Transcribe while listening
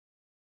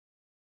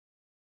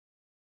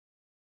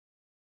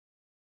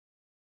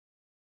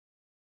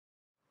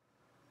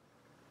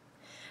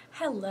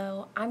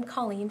Hello, I'm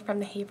Colleen from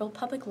the Haverhill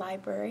Public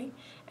Library,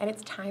 and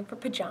it's time for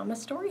Pajama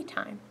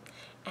Storytime.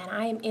 And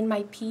I am in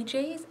my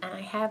PJs, and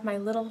I have my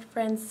little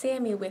friend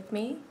Sammy with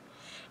me.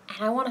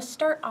 And I want to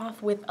start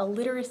off with a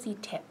literacy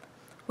tip,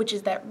 which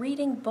is that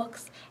reading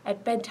books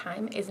at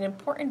bedtime is an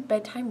important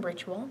bedtime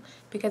ritual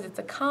because it's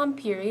a calm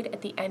period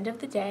at the end of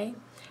the day,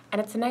 and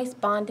it's a nice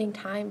bonding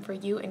time for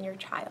you and your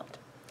child.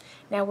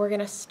 Now we're going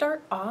to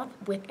start off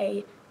with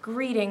a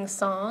greeting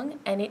song,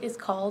 and it is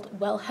called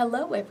Well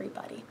Hello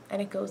Everybody,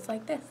 and it goes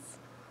like this.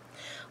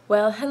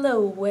 Well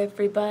hello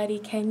everybody,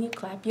 can you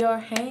clap your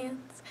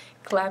hands?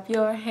 Clap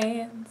your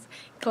hands,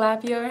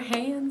 clap your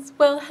hands.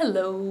 Well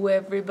hello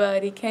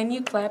everybody, can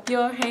you clap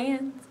your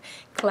hands?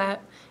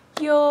 Clap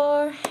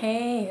your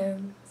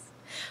hands.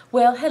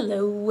 Well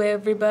hello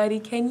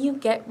everybody, can you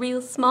get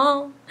real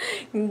small?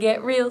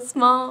 Get real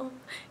small,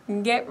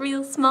 get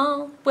real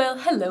small. Well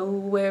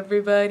hello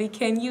everybody,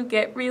 can you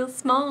get real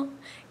small?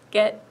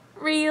 Get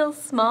real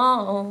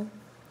small.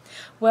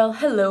 Well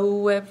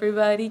hello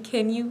everybody,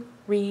 can you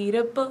read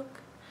a book?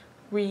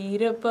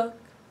 Read a book,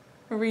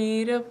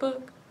 read a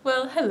book.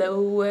 Well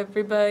hello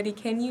everybody,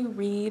 can you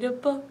read a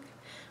book?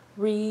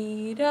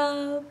 Read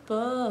a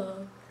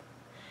book.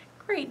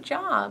 Great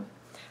job.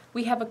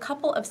 We have a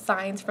couple of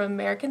signs from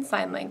American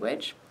Sign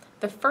Language.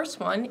 The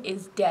first one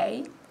is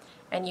day,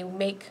 and you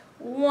make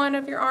one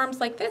of your arms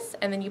like this,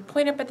 and then you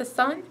point up at the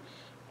sun,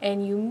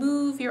 and you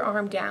move your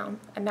arm down,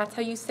 and that's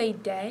how you say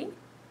day.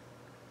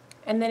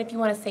 And then if you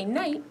want to say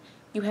night,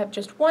 you have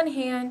just one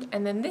hand,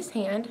 and then this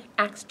hand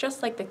acts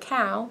just like the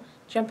cow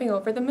jumping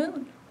over the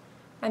moon,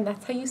 and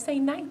that's how you say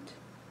night.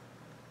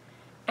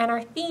 And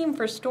our theme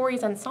for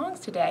stories and songs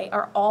today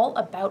are all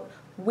about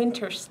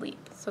winter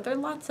sleep. So there are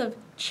lots of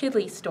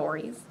chilly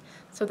stories.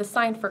 So the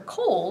sign for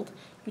cold,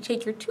 you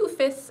take your two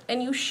fists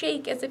and you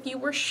shake as if you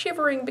were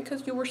shivering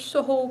because you were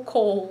so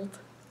cold.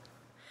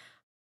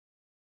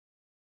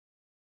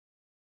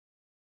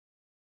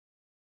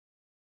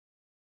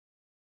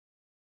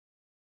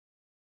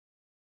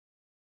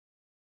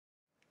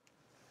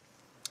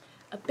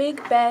 A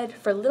Big Bed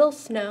for Little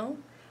Snow,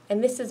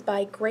 and this is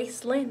by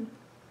Grace Lynn,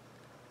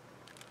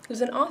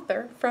 who's an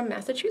author from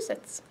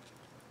Massachusetts.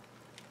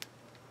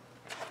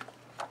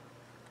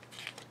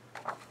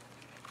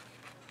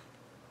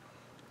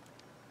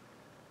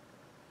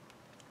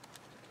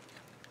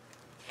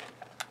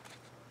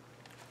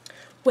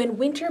 When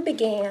winter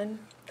began,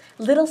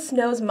 Little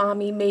Snow's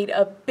mommy made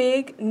a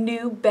big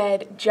new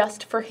bed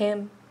just for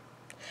him.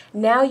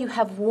 Now you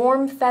have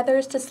warm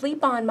feathers to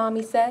sleep on,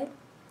 Mommy said.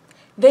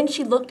 Then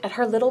she looked at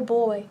her little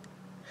boy.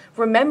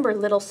 Remember,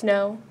 Little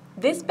Snow,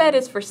 this bed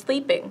is for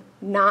sleeping,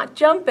 not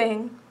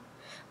jumping.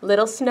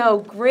 Little Snow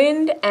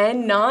grinned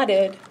and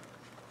nodded.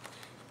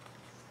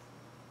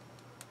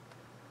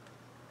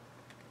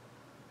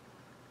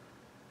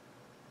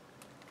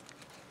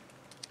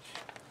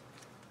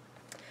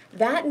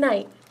 That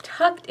night,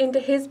 tucked into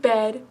his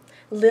bed,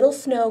 Little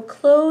Snow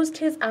closed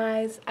his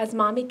eyes as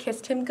Mommy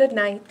kissed him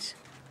goodnight.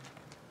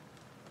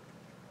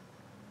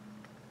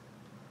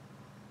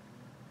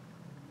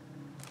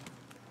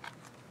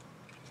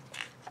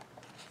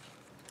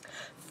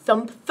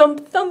 Thump,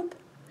 thump, thump.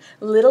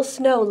 Little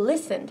Snow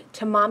listened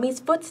to Mommy's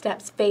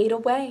footsteps fade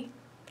away.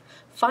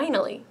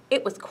 Finally,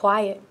 it was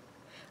quiet.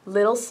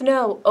 Little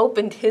Snow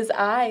opened his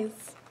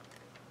eyes.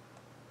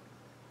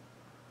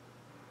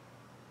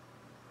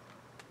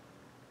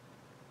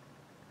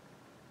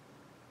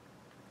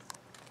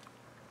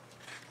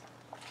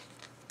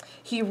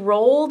 He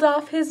rolled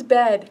off his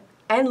bed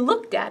and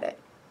looked at it.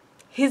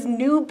 His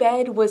new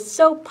bed was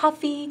so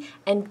puffy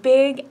and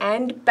big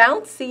and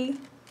bouncy.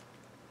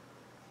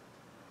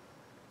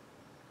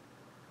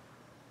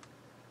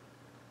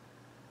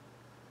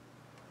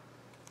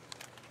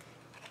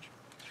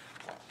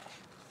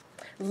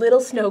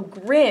 Little Snow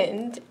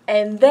grinned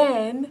and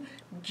then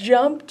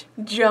jumped,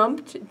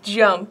 jumped,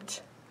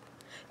 jumped.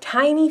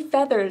 Tiny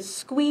feathers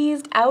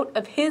squeezed out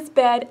of his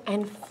bed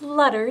and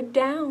fluttered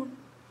down.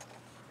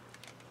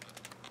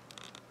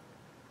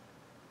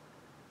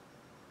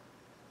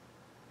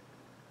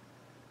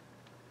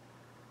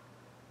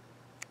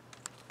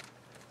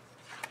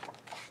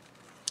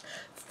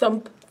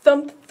 Thump,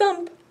 thump,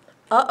 thump.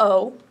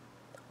 Uh-oh.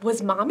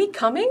 Was Mommy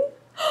coming?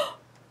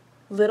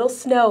 Little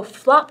Snow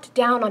flopped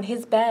down on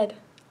his bed.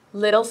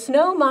 Little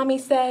Snow, Mommy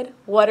said,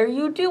 what are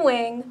you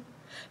doing?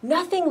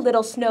 Nothing,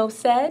 Little Snow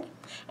said,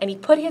 and he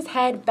put his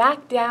head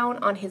back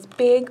down on his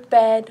big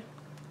bed.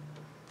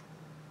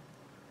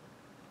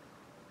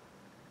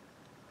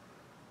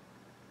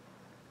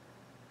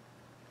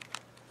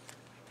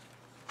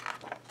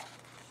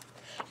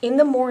 In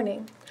the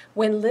morning,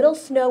 when Little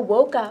Snow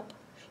woke up,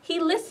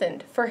 he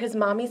listened for his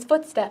Mommy's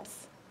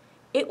footsteps.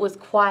 It was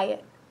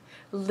quiet.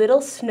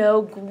 Little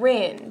Snow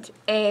grinned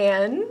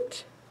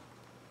and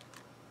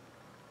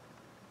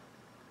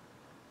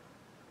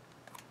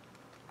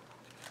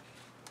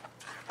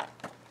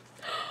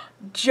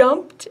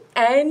jumped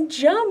and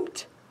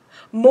jumped.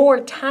 More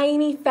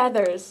tiny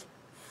feathers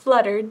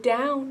fluttered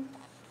down.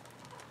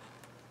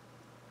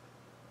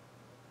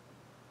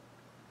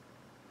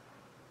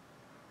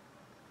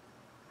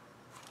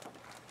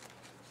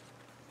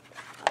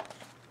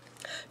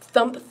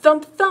 Thump,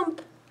 thump,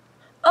 thump.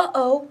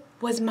 Uh-oh,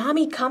 was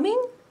Mommy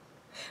coming?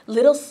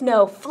 Little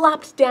Snow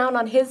flopped down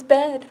on his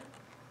bed.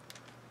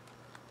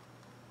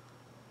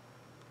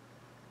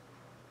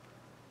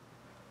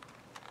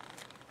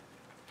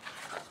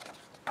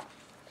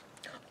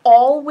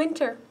 All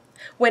winter,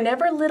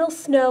 whenever Little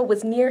Snow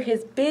was near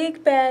his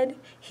big bed,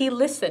 he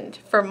listened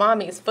for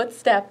Mommy's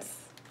footsteps.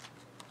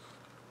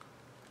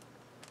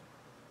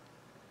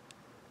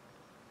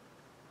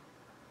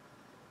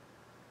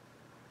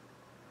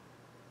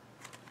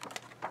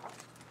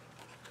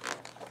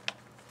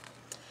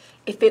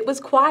 If it was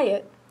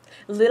quiet,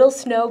 Little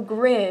Snow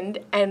grinned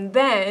and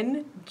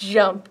then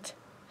jumped.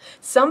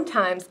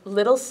 Sometimes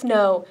Little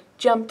Snow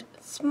jumped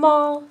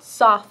small,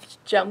 soft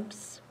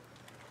jumps.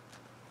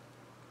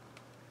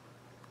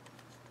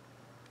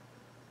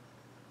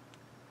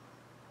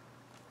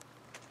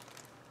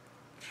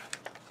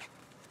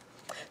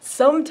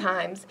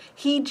 Sometimes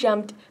he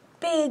jumped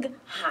big,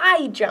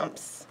 high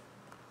jumps.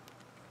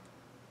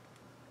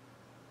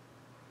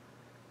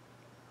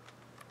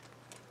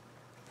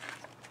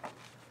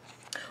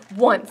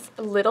 Once,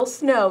 Little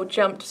Snow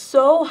jumped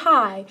so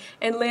high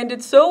and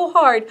landed so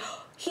hard,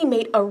 he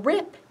made a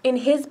rip in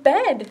his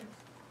bed.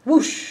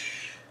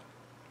 Whoosh!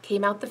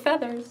 Came out the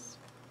feathers.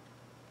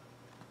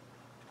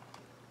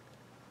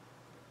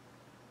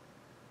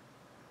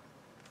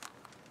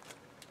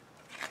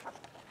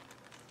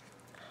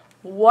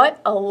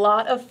 What a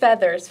lot of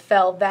feathers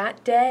fell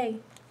that day.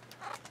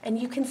 And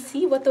you can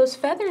see what those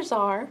feathers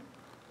are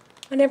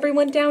on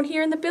everyone down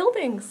here in the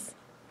buildings.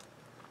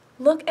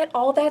 Look at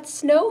all that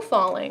snow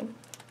falling.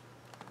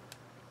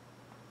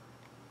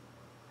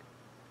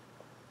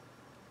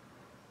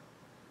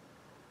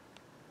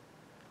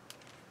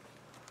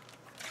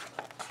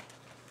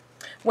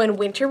 When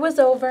winter was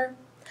over,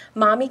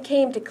 Mommy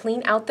came to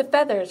clean out the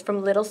feathers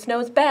from Little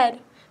Snow's bed,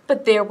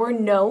 but there were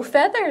no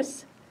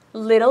feathers.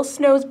 Little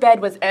Snow's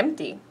bed was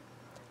empty.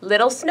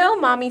 Little Snow,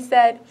 Mommy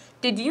said,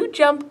 did you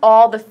jump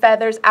all the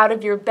feathers out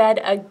of your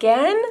bed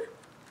again?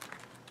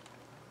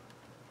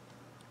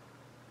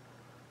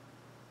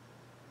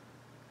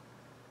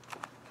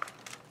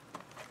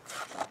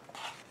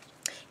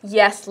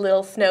 Yes,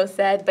 Little Snow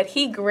said, but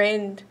he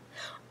grinned.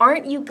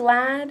 Aren't you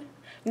glad?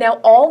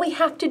 Now all we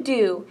have to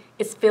do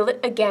is fill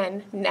it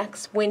again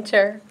next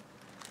winter.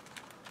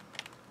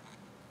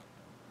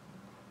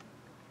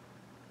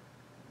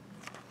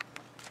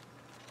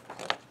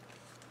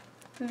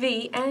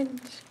 The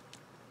end.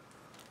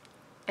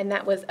 And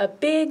that was A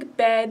Big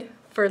Bed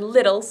for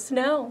Little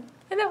Snow.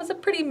 And that was a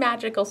pretty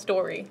magical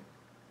story.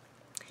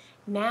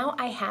 Now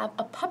I have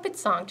a puppet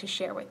song to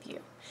share with you.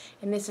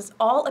 And this is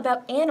all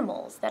about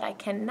animals that I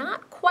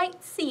cannot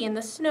quite see in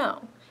the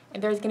snow.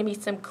 And there's going to be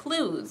some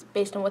clues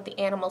based on what the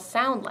animals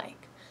sound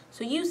like.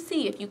 So you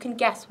see if you can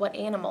guess what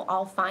animal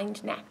I'll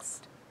find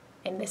next.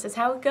 And this is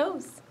how it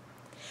goes.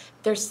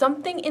 There's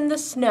something in the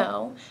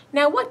snow.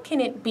 Now what can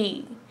it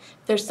be?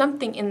 There's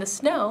something in the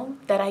snow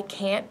that I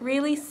can't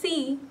really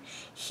see.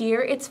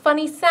 Hear its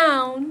funny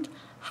sound.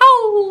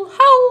 Howl,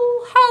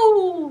 howl,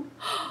 howl.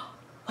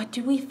 What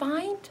do we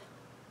find?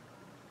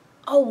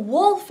 A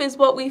wolf is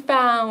what we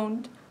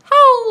found.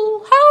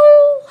 Howl,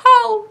 howl,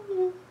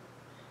 howl.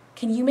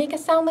 Can you make a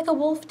sound like a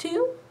wolf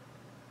too?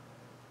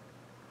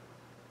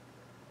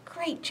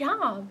 Great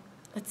job.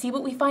 Let's see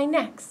what we find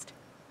next.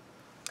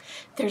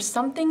 There's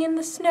something in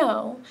the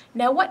snow.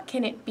 Now what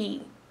can it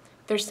be?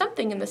 There's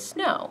something in the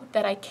snow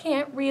that I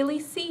can't really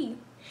see.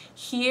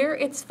 Hear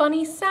its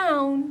funny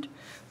sound.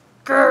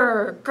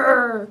 Grr,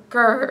 grr,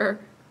 grr.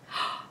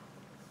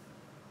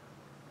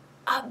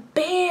 A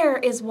bear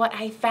is what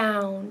I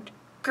found.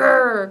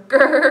 Grr,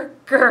 grr,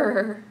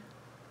 grr.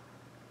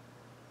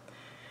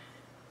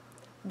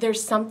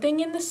 There's something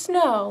in the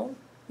snow.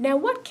 Now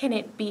what can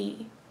it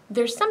be?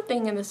 There's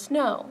something in the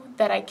snow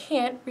that I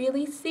can't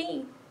really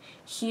see.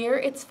 Hear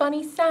its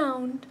funny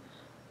sound.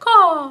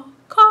 Caw,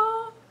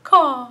 caw,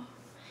 caw.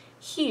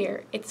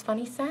 Hear its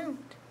funny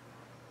sound.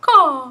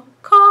 Caw,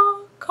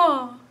 caw,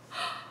 caw.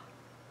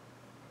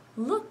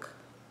 Look,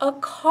 a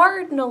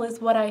cardinal is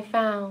what I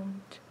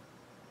found.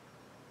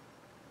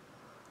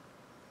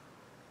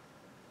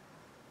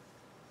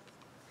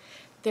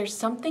 There's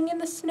something in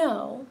the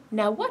snow.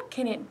 Now what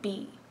can it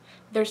be?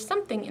 There's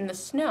something in the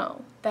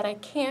snow that I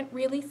can't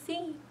really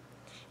see.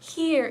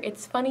 Hear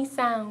its funny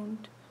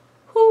sound.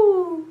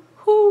 Hoo,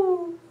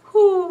 hoo,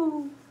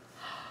 hoo.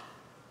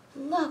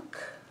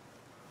 Look.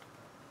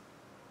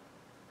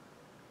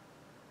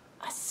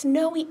 A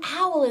snowy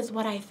owl is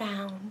what I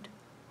found.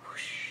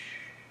 Whoosh.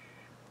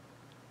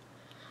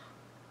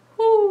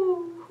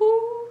 Hoo,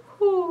 hoo,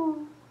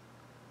 hoo.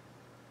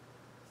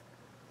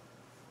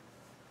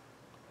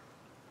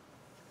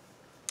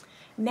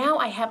 Now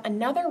I have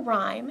another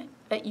rhyme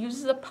that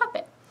uses a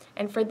puppet.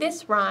 And for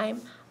this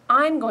rhyme,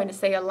 I'm going to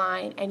say a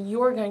line and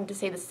you're going to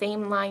say the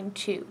same line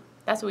too.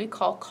 That's what we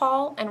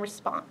call and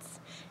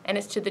response. And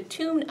it's to the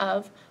tune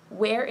of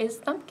Where is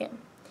Thumpkin?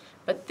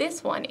 But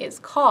this one is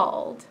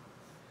called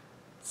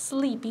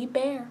Sleepy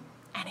Bear.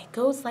 And it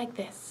goes like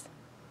this.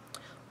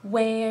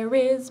 Where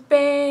is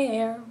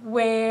Bear?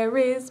 Where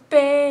is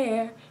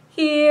Bear?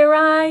 Here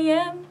I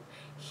am,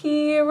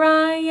 here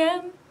I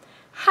am.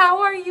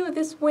 How are you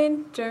this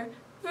winter?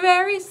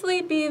 Very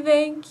sleepy,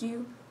 thank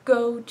you.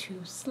 Go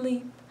to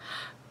sleep,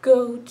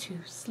 go to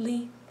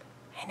sleep.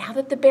 And now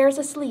that the bear's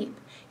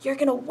asleep, you're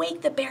gonna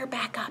wake the bear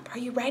back up. Are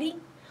you ready?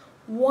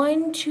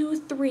 1, 2,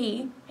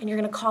 3, and you're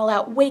gonna call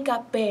out, wake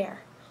up,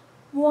 bear.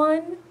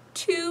 1,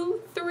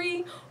 2,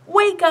 3,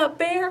 wake up,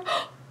 bear.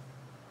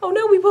 Oh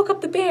no, we woke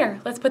up the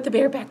bear. Let's put the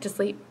bear back to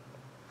sleep.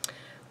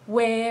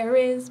 Where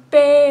is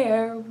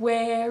bear?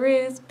 Where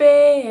is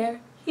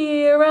bear?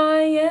 Here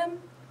I am,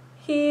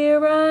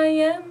 here I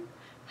am.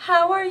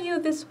 How are you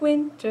this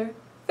winter?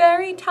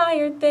 Very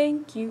tired,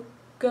 thank you.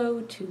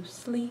 Go to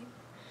sleep,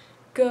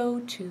 go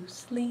to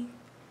sleep.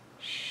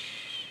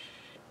 Shh.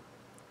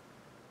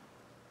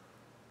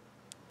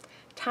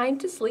 Time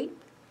to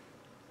Sleep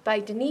by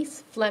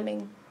Denise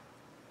Fleming.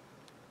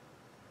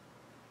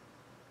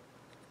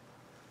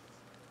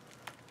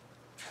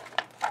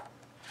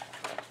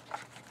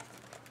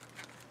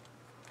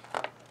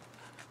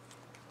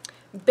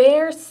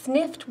 Bear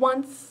sniffed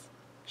once,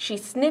 she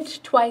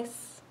sniffed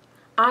twice.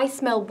 I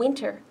smell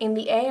winter in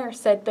the air,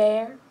 said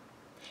Bear.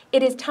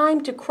 It is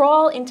time to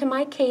crawl into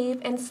my cave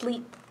and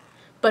sleep.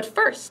 But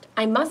first,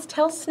 I must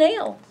tell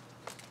Snail.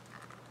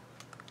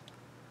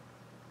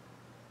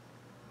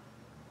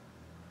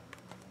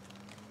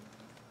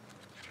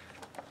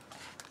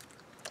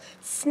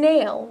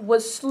 Snail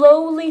was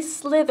slowly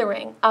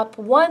slithering up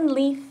one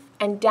leaf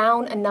and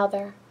down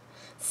another.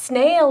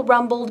 Snail,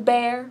 rumbled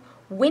Bear,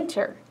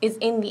 winter is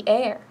in the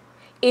air.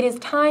 It is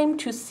time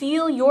to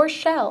seal your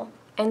shell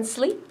and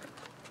sleep.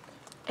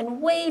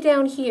 And way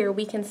down here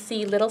we can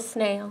see little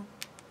Snail.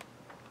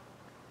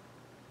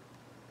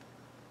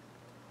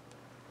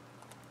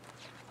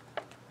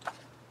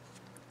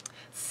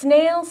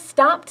 Snail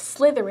stopped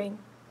slithering.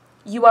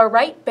 You are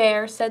right,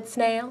 Bear, said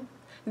Snail.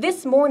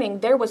 This morning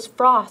there was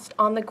frost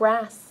on the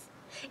grass.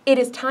 It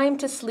is time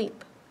to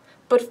sleep.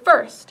 But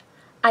first,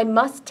 I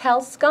must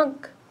tell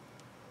Skunk.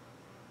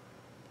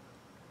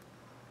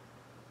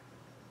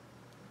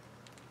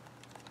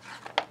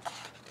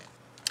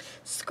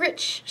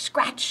 Scritch,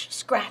 scratch,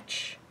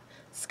 scratch.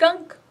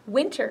 Skunk,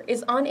 winter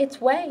is on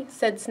its way,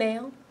 said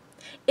Snail.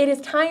 It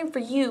is time for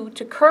you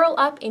to curl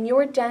up in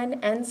your den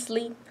and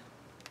sleep.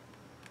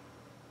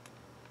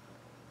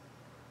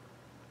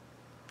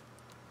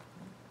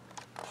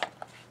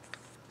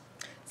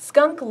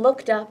 Skunk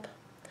looked up.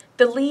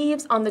 The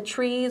leaves on the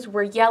trees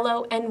were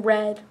yellow and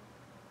red.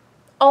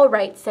 All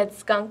right, said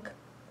Skunk.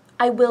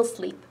 I will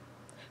sleep.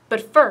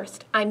 But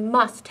first, I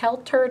must tell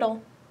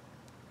Turtle.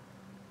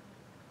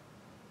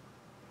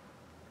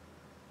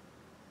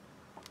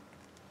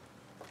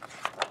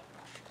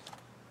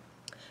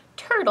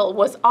 Turtle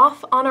was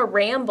off on a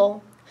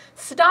ramble.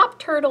 Stop,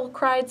 Turtle,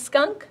 cried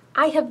Skunk.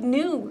 I have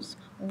news.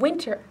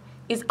 Winter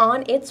is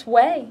on its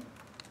way.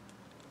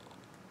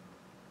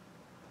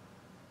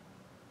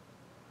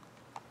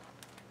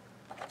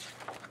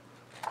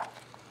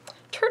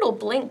 Turtle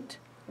blinked.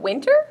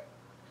 Winter?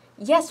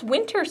 Yes,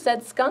 winter,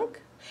 said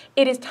Skunk.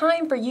 It is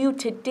time for you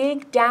to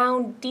dig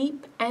down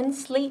deep and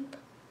sleep.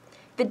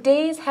 The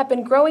days have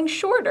been growing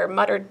shorter,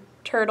 muttered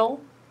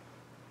Turtle.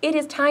 It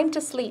is time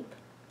to sleep.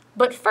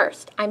 But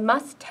first, I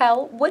must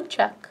tell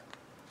Woodchuck.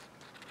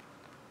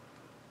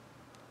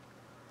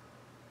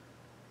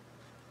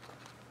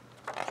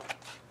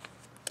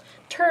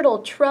 Turtle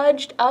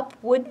trudged up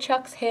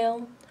Woodchuck's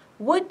hill.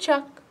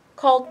 Woodchuck,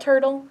 called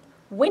Turtle,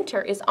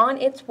 winter is on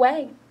its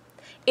way.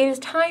 It is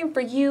time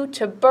for you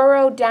to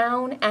burrow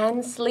down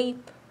and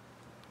sleep.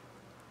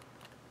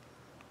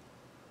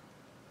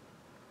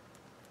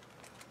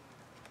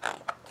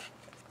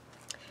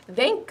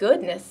 Thank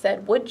goodness,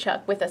 said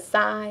Woodchuck with a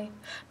sigh.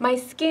 My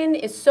skin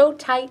is so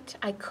tight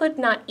I could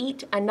not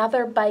eat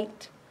another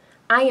bite.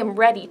 I am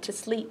ready to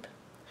sleep.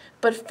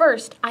 But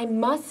first I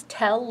must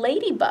tell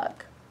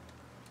Ladybug.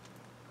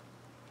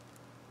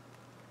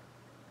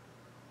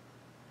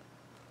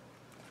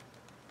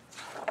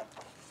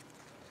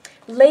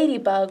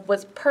 Ladybug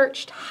was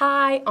perched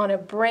high on a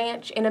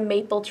branch in a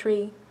maple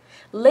tree.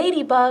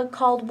 Ladybug,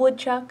 called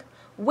Woodchuck,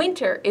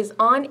 winter is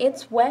on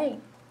its way.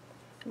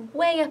 And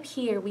way up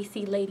here we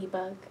see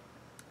Ladybug.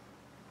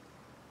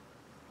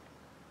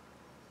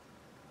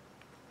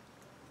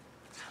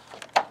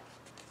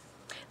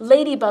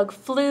 Ladybug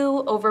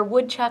flew over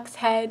Woodchuck's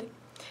head.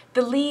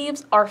 The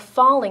leaves are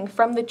falling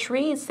from the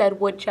trees, said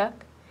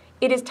Woodchuck.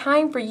 It is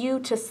time for you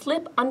to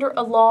slip under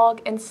a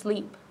log and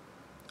sleep.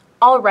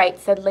 All right,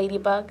 said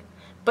Ladybug.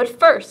 But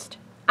first,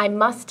 I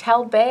must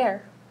tell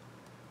Bear.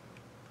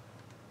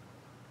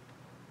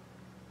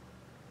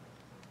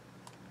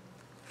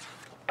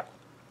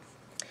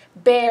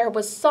 Bear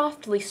was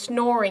softly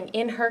snoring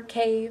in her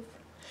cave.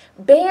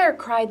 Bear,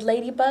 cried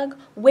Ladybug,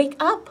 wake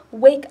up,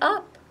 wake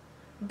up.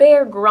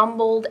 Bear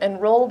grumbled and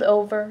rolled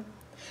over.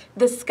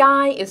 The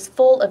sky is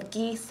full of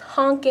geese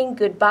honking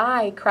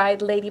goodbye,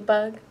 cried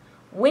Ladybug.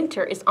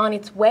 Winter is on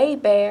its way,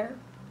 Bear.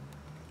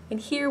 And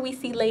here we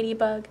see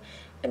Ladybug,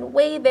 and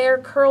way there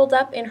curled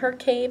up in her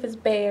cave is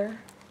Bear.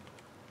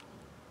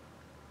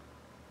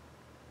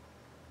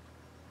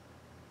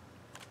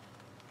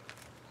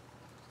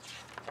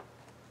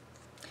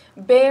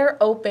 Bear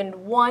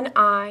opened one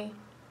eye.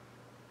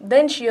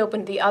 Then she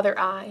opened the other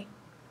eye.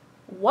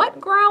 "What?"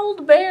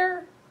 growled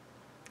Bear.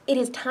 "It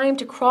is time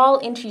to crawl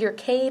into your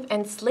cave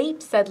and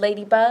sleep," said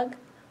Ladybug.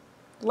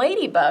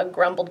 "Ladybug,"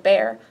 grumbled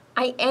Bear,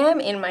 "I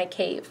am in my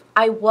cave.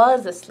 I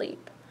was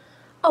asleep."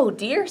 "Oh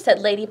dear," said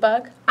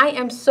Ladybug, "I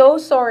am so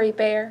sorry,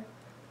 Bear.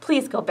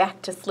 Please go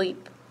back to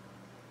sleep."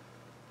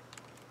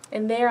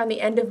 And there on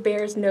the end of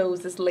Bear's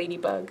nose is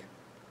Ladybug.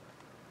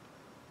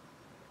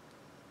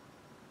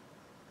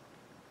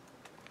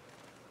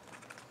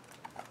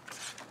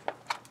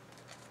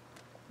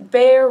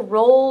 Bear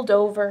rolled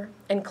over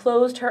and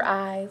closed her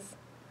eyes.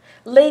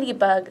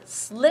 Ladybug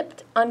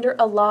slipped under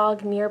a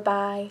log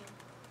nearby.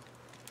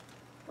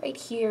 Right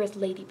here is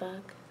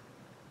Ladybug.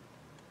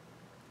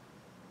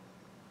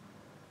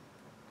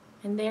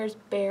 And there's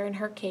Bear in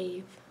her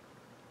cave.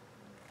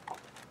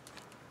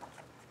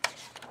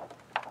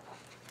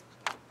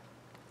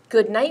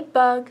 "Good night,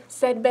 Bug,"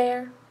 said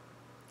Bear.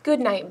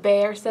 "Good night,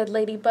 Bear," said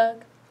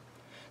Ladybug.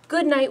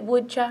 "Good night,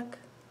 Woodchuck.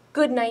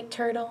 Good night,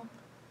 Turtle.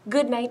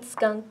 Good night,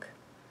 Skunk.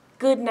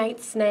 Good night,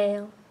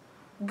 Snail.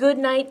 Good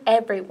night,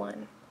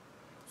 everyone.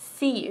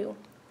 See you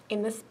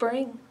in the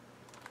spring."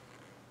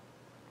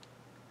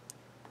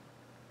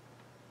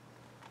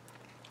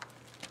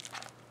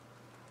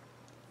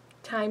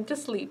 Time to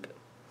sleep.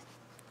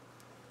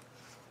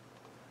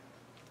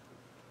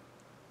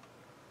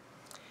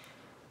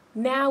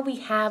 Now we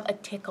have a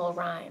tickle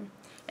rhyme.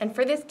 And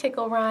for this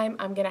tickle rhyme,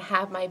 I'm going to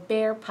have my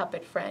bear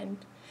puppet friend.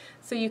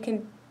 So you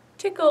can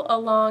tickle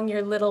along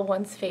your little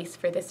one's face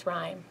for this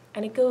rhyme.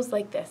 And it goes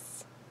like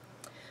this.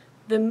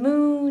 The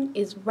moon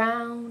is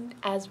round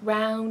as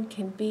round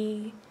can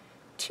be,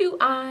 2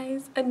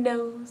 eyes, a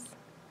nose,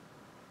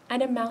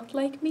 and a mouth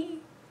like me.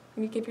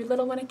 And you give your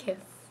little one a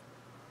kiss.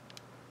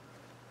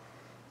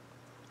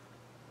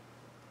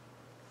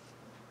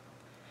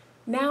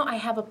 Now I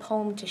have a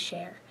poem to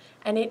share,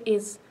 and it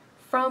is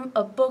from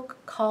a book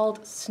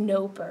called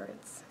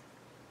Snowbirds.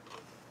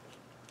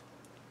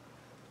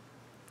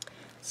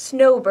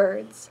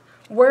 Snowbirds,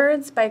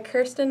 words by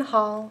Kirsten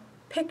Hall,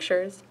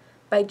 pictures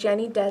by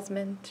Jenny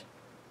Desmond.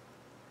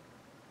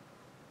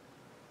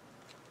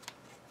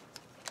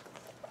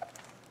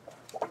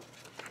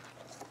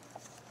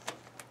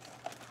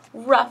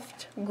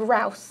 Ruffed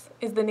Grouse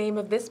is the name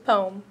of this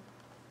poem.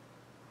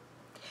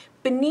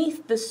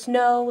 Beneath the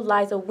snow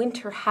lies a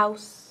winter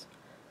house,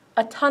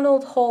 a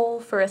tunneled hole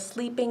for a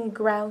sleeping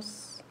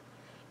grouse.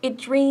 It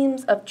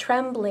dreams of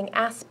trembling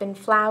aspen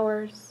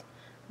flowers,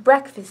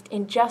 breakfast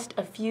in just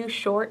a few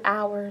short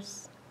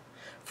hours.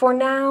 For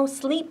now,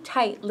 sleep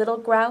tight, little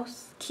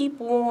grouse, keep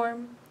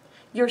warm.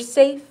 You're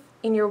safe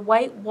in your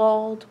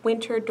white-walled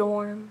winter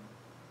dorm.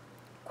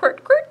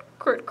 Quirt, quirt,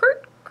 quirt,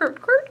 quirt,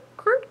 quirt, quirt,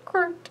 quirt,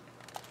 quirt.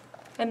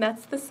 And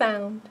that's the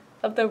sound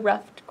of the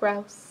ruffed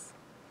grouse.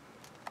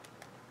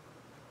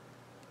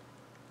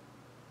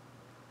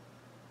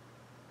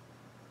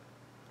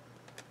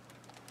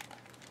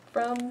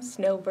 From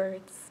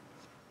Snowbirds.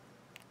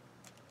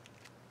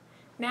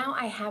 Now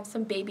I have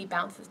some baby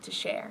bounces to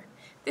share.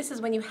 This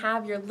is when you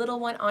have your little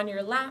one on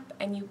your lap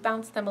and you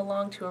bounce them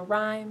along to a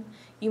rhyme.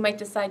 You might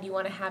decide you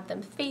want to have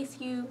them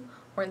face you,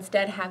 or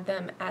instead have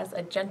them as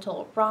a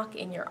gentle rock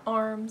in your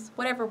arms,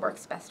 whatever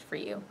works best for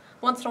you.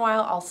 Once in a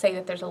while I'll say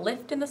that there's a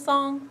lift in the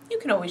song. You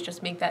can always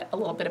just make that a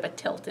little bit of a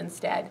tilt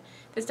instead.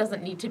 This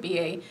doesn't need to be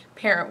a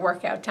parent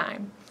workout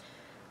time.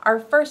 Our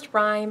first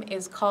rhyme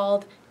is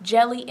called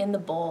Jelly in the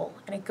Bowl,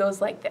 and it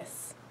goes like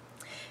this.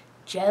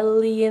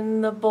 Jelly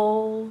in the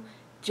bowl,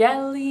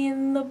 jelly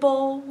in the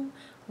bowl,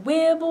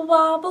 wibble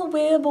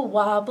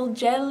wobble,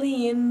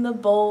 jelly in the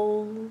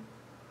bowl.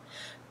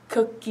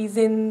 Cookies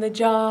in the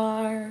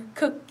jar,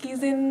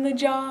 cookies in the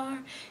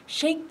jar,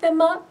 shake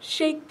them up,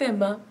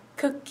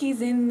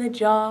 cookies in the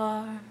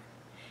jar.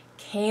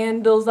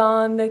 Candles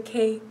on the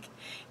cake,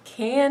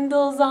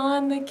 candles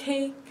on the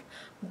cake,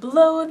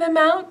 blow them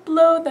out,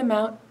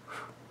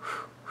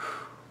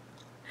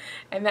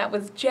 and that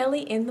was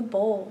Jelly in the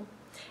Bowl.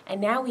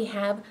 And now we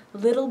have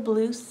Little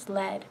Blue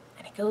Sled,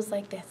 and it goes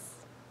like this.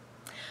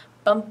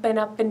 Bumping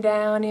up and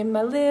down in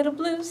my little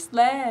blue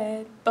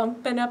sled,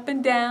 bumping up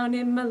and down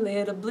in my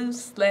little blue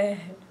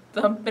sled,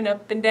 bumping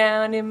up and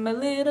down in my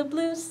little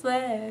blue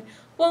sled,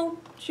 won't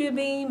you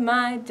be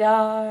my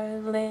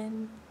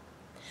darling?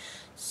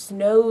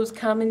 Snow's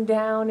coming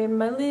down in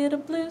my little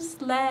blue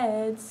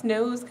sled,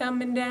 snow's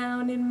coming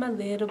down in my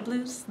little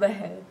blue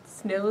sled,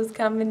 snow's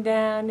coming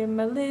down in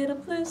my little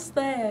blue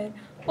sled,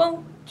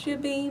 won't you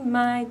be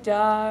my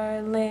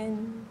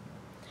darling?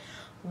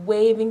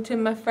 Waving to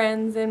my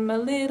friends in my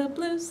little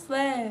blue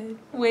sled,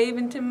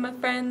 waving to my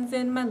friends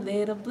in my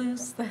little blue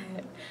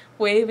sled,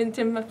 waving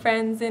to my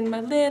friends in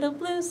my little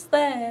blue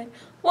sled,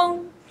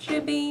 won't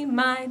you be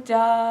my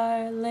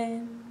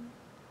darling?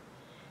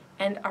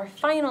 And our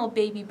final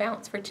baby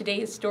bounce for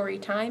today's story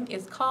time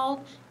is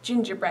called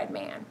Gingerbread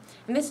Man.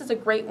 And this is a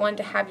great one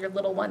to have your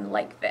little one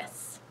like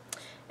this.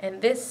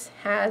 And this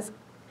has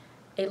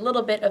a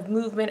little bit of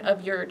movement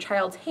of your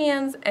child's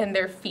hands and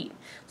their feet.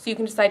 So you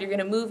can decide you're going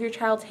to move your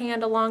child's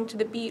hand along to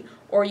the beat,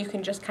 or you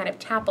can just kind of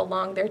tap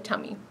along their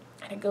tummy.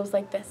 And and it goes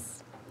like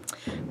this.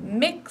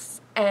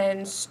 Mix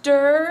and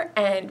stir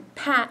and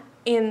pat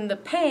in the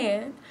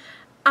pan.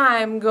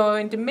 I'm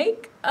going to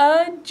make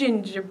a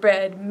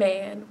gingerbread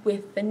man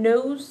with a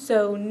nose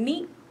so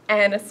neat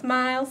and a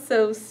smile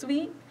so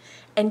sweet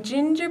and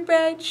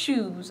gingerbread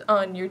shoes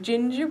on your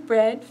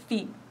gingerbread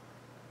feet.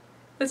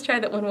 Let's try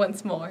that one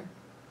once more.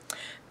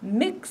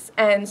 Mix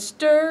and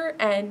stir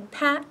and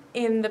pat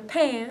in the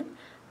pan.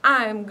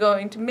 I'm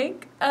going to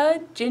make a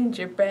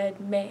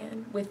gingerbread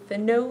man with a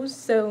nose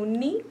so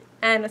neat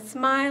and a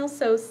smile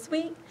so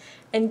sweet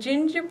and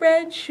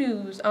gingerbread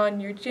shoes on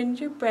your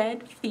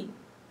gingerbread feet.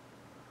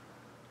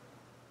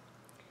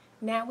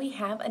 Now we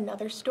have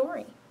another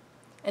story,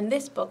 and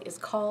this book is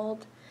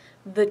called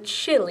The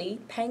Chilly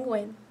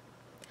Penguin,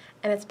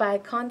 and it's by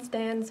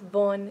Constance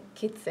von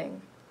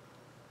Kitzing.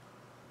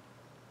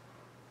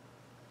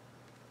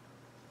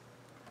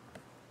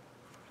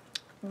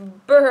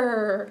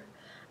 Brr,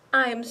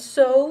 I'm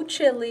so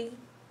chilly.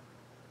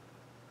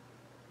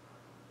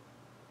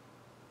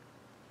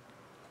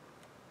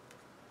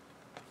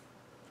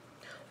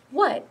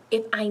 What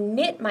if I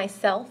knit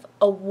myself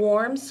a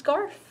warm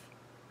scarf?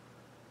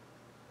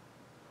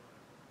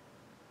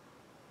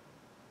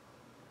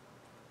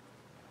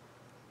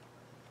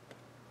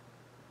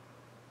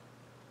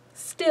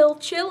 Still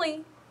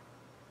chilly.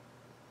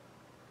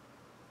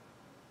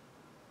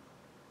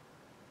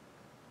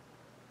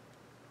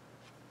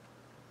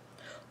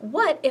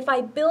 What if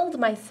I build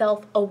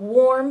myself a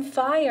warm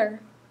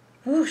fire?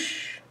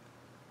 Whoosh.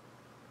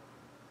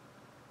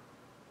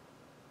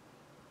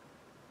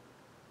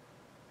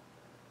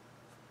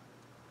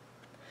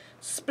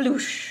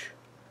 Sploosh.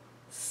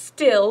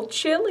 Still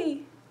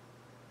chilly.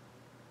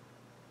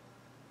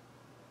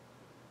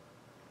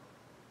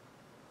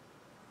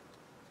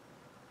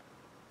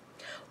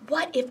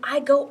 What if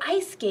I go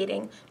ice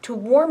skating to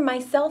warm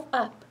myself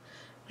up?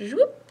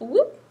 Whoop,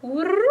 whoop,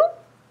 whoop,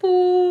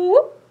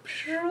 whoop,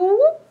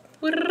 whoop,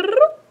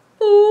 whoop,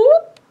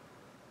 whoop.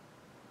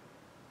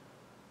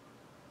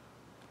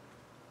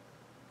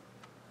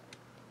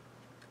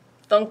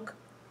 Thunk.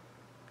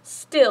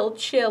 Still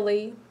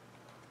chilly.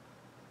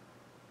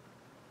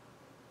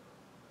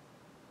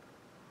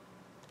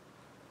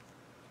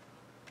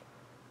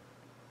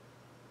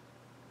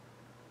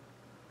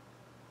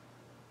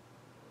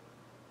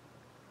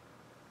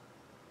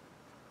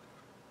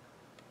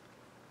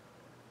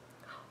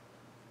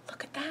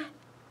 Look at that.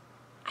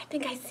 I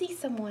think I see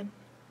someone.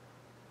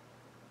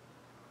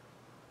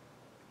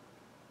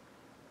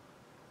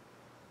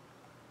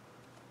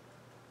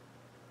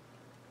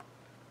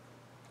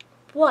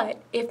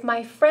 What if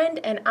my friend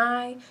and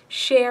I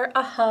share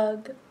a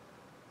hug?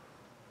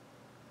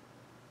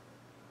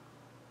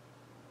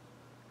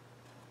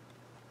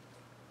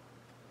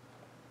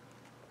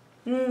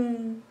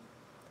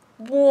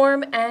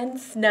 Warm and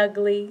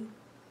snuggly.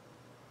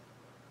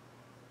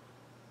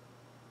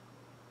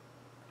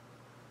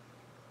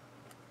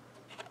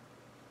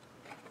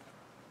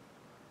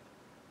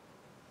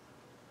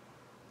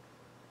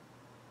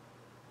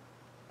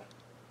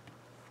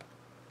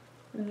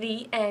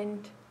 The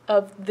end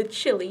of The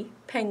Chilly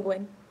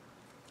Penguin.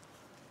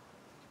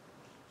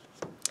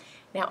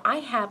 Now I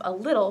have a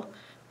little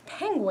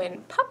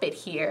penguin puppet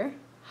here.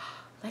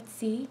 Let's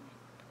see.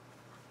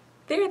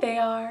 There they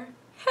are.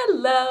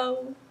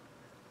 Hello.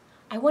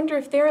 I wonder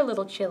if they're a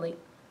little chilly.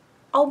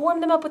 I'll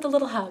warm them up with a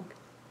little hug.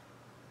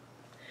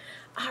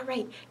 All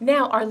right,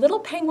 now our little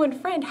penguin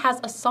friend has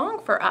a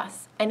song for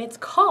us, and it's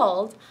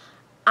called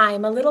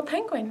I'm a Little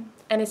Penguin,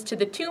 and it's to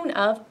the tune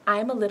of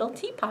I'm a Little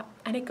Teapot,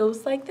 and it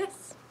goes like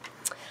this.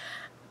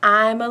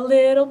 I'm a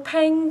little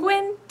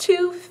penguin,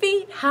 2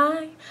 feet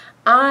high.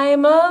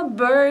 I'm a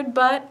bird,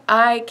 but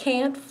I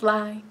can't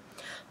fly.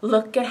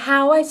 Look at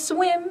how I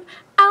swim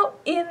out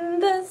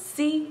in the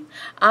sea.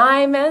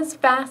 I'm as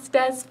fast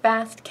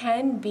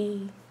can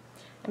be.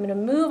 I'm going to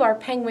move our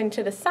penguin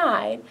to the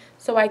side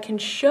so I can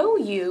show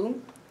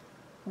you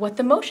what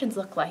the motions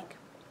look like.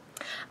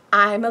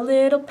 I'm a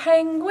little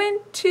penguin,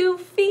 2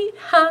 feet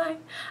high.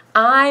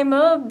 I'm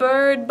a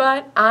bird,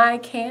 but I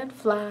can't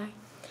fly.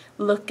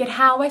 Look at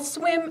how I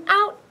swim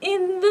out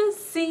in the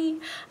sea.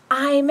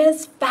 I'm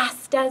as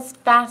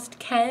fast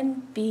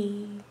can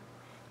be.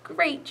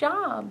 Great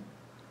job.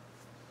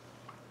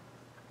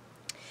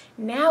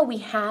 Now we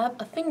have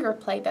a finger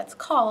play that's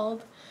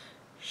called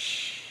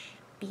Shh,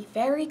 Be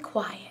Very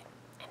Quiet.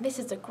 And this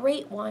is a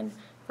great one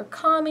for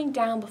calming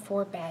down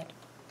before bed.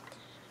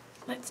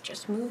 Let's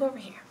just move over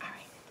here. All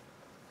right.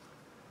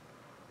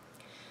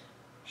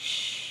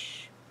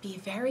 Shh, be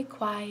very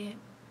quiet.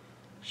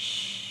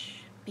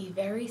 Shh, be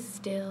very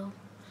still.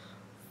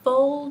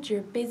 Fold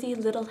your busy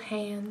little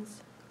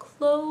hands.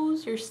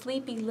 Close your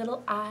sleepy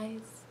little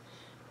eyes.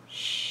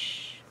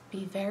 Shh,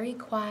 be very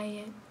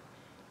quiet.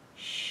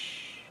 Shh.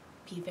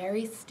 Be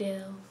very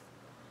still.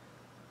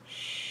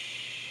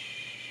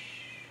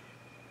 Shh.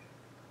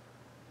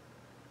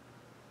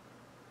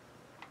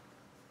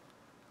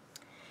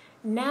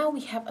 Now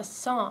we have a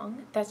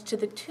song that's to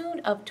the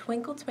tune of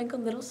Twinkle, Twinkle,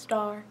 Little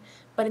Star,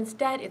 but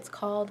instead it's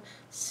called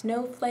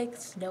Snowflake,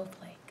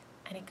 Snowflake,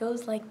 and it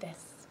goes like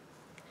this.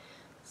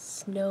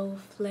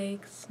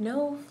 Snowflake,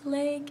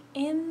 snowflake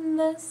in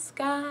the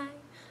sky,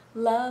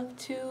 love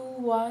to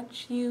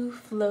watch you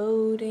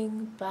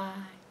floating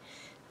by.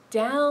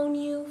 Down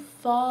you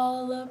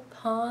fall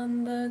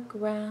upon the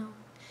ground,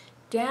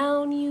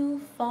 down you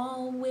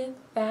fall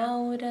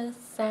without a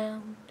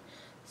sound.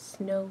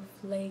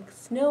 Snowflake,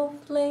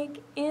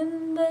 snowflake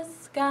in the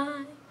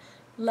sky,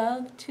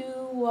 love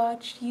to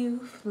watch you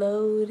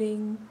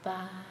floating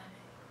by.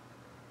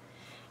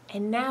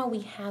 And now we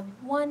have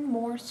one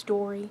more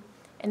story,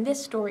 and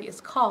this story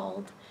is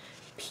called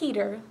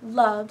Peter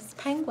Loves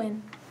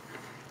Penguin.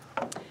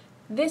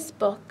 This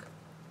book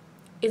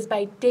is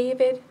by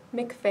David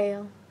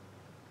McPhail.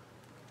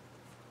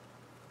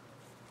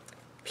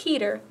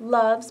 Peter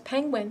loves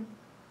Penguin.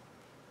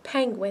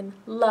 Penguin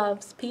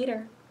loves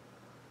Peter.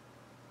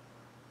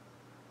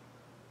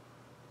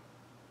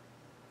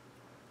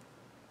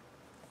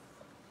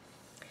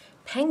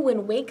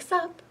 Penguin wakes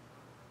up.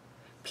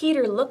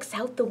 Peter looks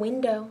out the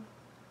window.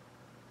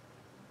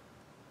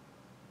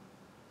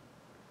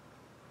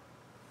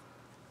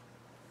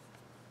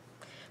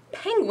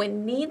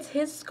 Penguin needs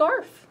his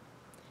scarf.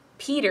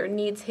 Peter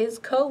needs his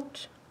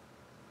coat.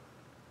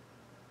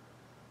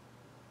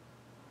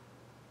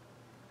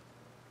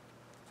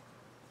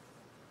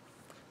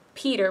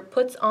 Peter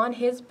puts on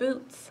his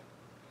boots.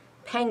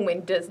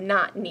 Penguin does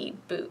not need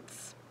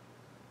boots.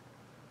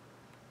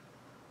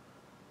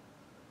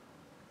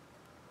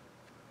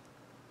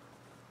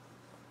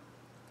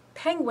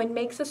 Penguin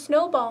makes a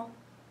snowball.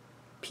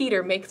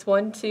 Peter makes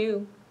one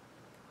too.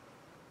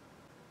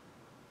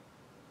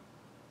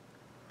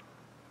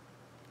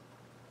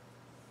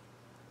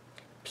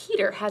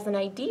 Peter has an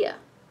idea.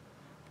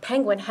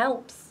 Penguin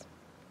helps.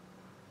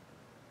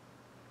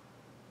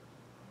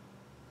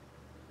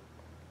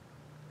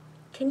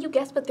 Can you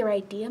guess what their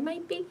idea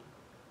might be?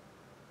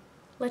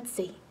 Let's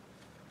see.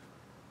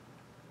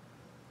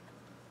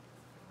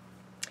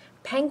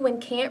 Penguin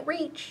can't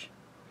reach.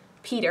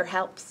 Peter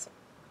helps.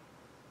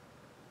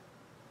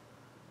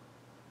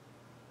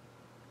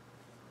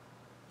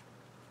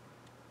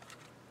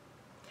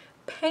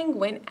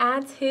 Penguin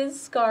adds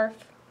his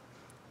scarf.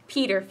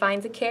 Peter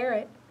finds a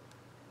carrot.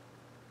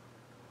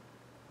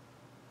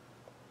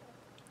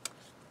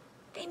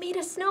 They made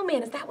a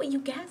snowman. Is that what you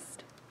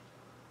guessed?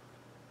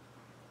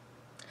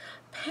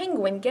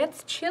 Penguin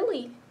gets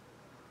chilly.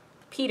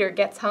 Peter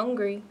gets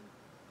hungry.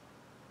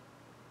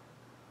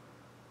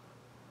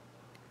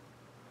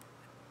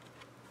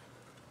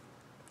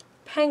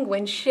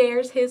 Penguin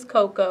shares his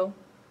cocoa.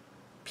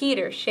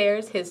 Peter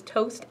shares his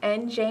toast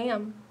and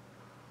jam.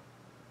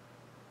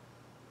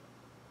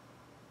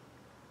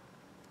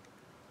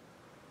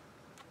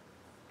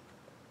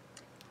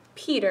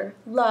 Peter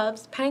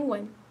loves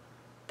Penguin.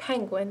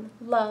 Penguin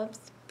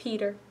loves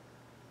Peter.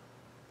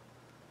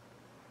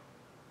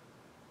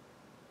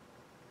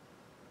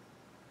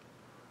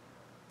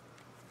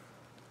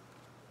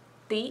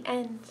 The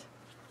end.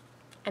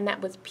 And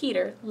that was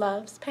Peter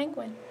Loves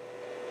Penguin.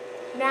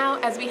 Now,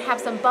 as we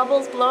have some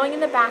bubbles blowing in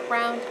the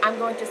background, I'm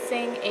going to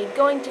sing a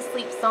going to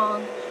sleep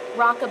song,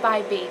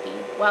 Rock-a-Bye Baby,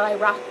 while I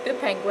rock the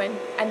penguin,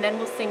 and then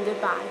we'll sing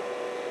goodbye.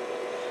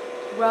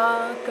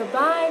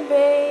 Rock-a-bye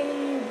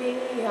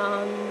baby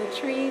on the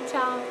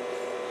treetops,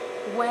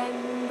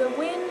 when the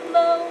wind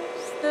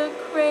blows the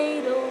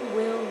cradle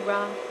will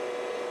rock,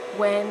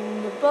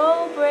 when the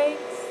bow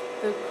breaks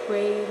the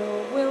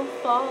cradle will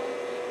fall,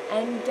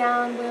 and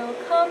down will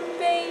come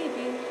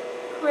baby,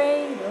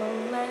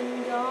 cradle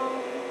and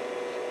all.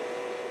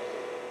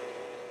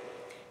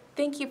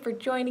 Thank you for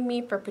joining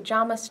me for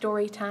Pajama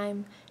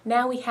Storytime.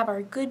 Now we have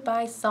our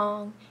goodbye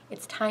song.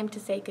 It's time to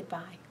say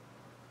goodbye.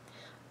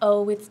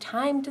 Oh, it's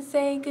time to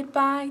say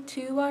goodbye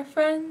to our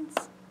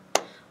friends.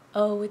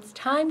 Oh, it's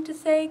time to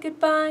say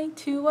goodbye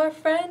to our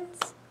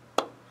friends.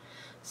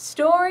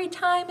 Story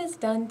time is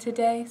done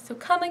today, so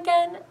come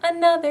again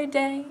another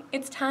day.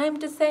 It's time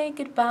to say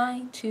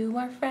goodbye to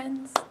our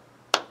friends.